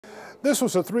This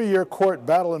was a 3-year court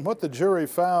battle, and what the jury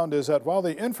found is that while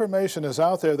the information is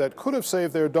out there that could have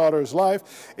saved their daughter's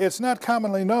life, it's not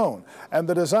commonly known. And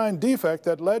the design defect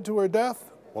that led to her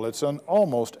death, well, it's on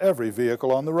almost every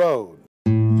vehicle on the road.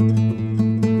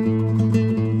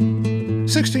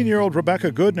 16-year-old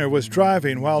Rebecca Goodner was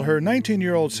driving while her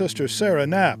 19-year-old sister Sarah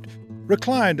napped,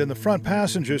 reclined in the front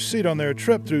passenger seat on their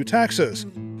trip through Texas.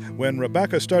 When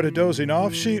Rebecca started dozing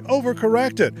off, she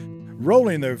overcorrected,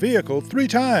 rolling their vehicle 3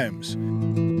 times.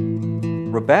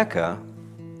 Rebecca,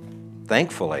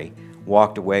 thankfully,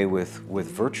 walked away with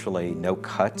virtually no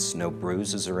cuts, no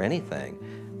bruises or anything,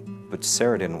 but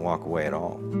Sarah didn't walk away at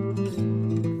all.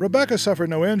 Rebecca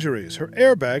suffered no injuries. Her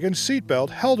airbag and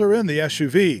seatbelt held her in the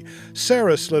SUV.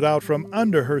 Sarah slid out from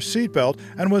under her seatbelt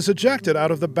and was ejected out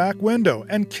of the back window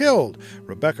and killed.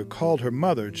 Rebecca called her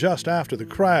mother just after the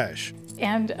crash.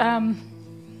 And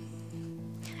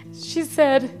she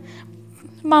said,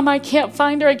 "Mom, I can't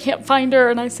find her, I can't find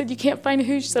her." And I said, "You can't find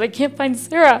who?" She said, "I can't find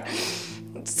Sarah."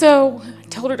 So I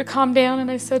told her to calm down, and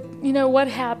I said, "You know, what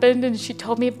happened?" And she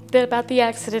told me a bit about the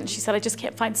accident. She said, "I just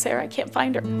can't find Sarah, I can't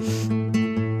find her."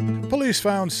 Police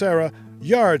found Sarah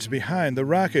yards behind the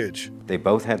wreckage. They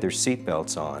both had their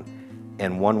seatbelts on,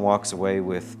 and one walks away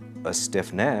with a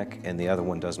stiff neck, and the other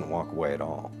one doesn't walk away at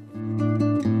all.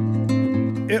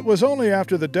 It was only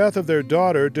after the death of their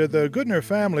daughter did the Goodner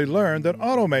family learn that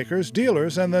automakers,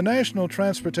 dealers, and the National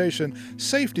Transportation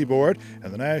Safety Board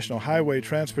and the National Highway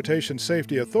Transportation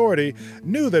Safety Authority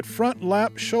knew that front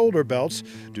lap shoulder belts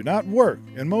do not work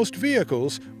in most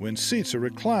vehicles when seats are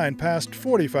reclined past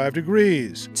 45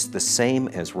 degrees. It's the same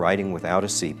as riding without a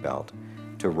seatbelt,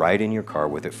 to ride in your car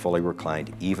with it fully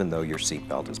reclined even though your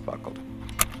seatbelt is buckled.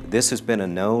 This has been a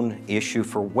known issue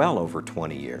for well over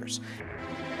 20 years.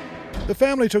 The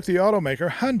family took the automaker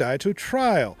Hyundai to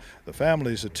trial. The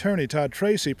family's attorney, Todd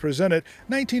Tracy, presented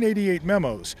 1988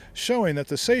 memos showing that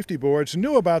the safety boards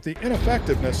knew about the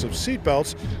ineffectiveness of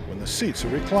seatbelts when the seats are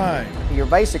reclined. You're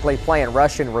basically playing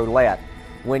Russian roulette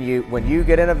when you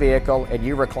get in a vehicle and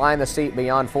you recline the seat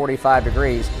beyond 45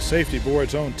 degrees. The safety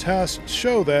board's own tests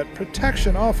show that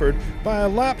protection offered by a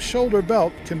lap shoulder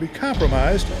belt can be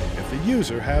compromised if the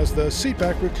user has the seat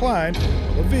back reclined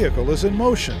while the vehicle is in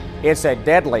motion. It's a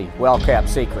deadly well-kept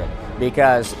secret,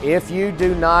 because if you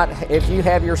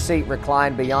have your seat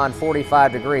reclined beyond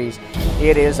 45 degrees,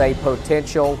 it is a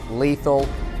potential lethal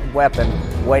weapon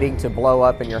waiting to blow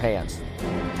up in your hands.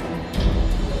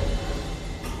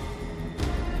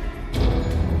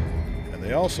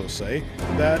 They also say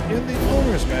that in the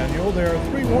owner's manual there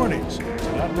are 3 warnings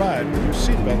to not ride with your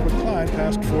seatbelt reclined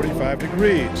past 45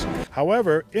 degrees.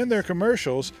 However, in their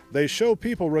commercials, they show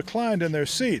people reclined in their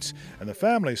seats, and the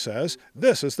family says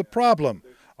this is the problem.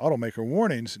 Automaker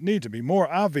warnings need to be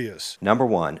more obvious. Number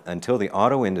one, until the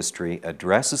auto industry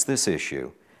addresses this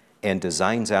issue and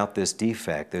designs out this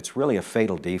defect that's really a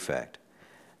fatal defect,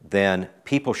 then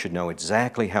people should know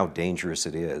exactly how dangerous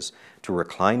it is to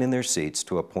recline in their seats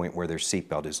to a point where their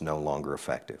seatbelt is no longer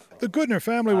effective. The Goodner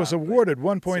family was awarded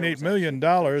 $1.8 million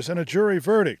and a jury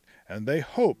verdict, and they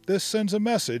hope this sends a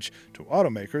message to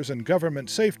automakers and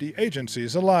government safety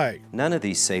agencies alike. None of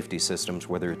these safety systems,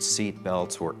 whether it's seat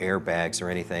belts or airbags or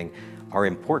anything, are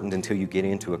important until you get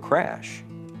into a crash.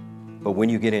 But when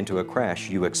you get into a crash,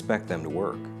 you expect them to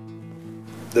work.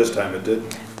 This time it did?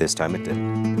 This time it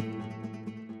did.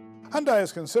 Hyundai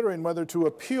is considering whether to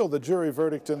appeal the jury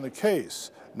verdict in the case,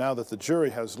 now that the jury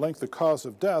has linked the cause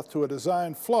of death to a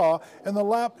design flaw in the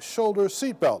lap shoulder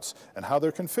seatbelts and how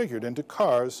they're configured into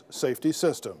cars' safety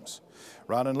systems.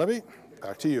 Ron and Libby,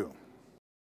 back to you.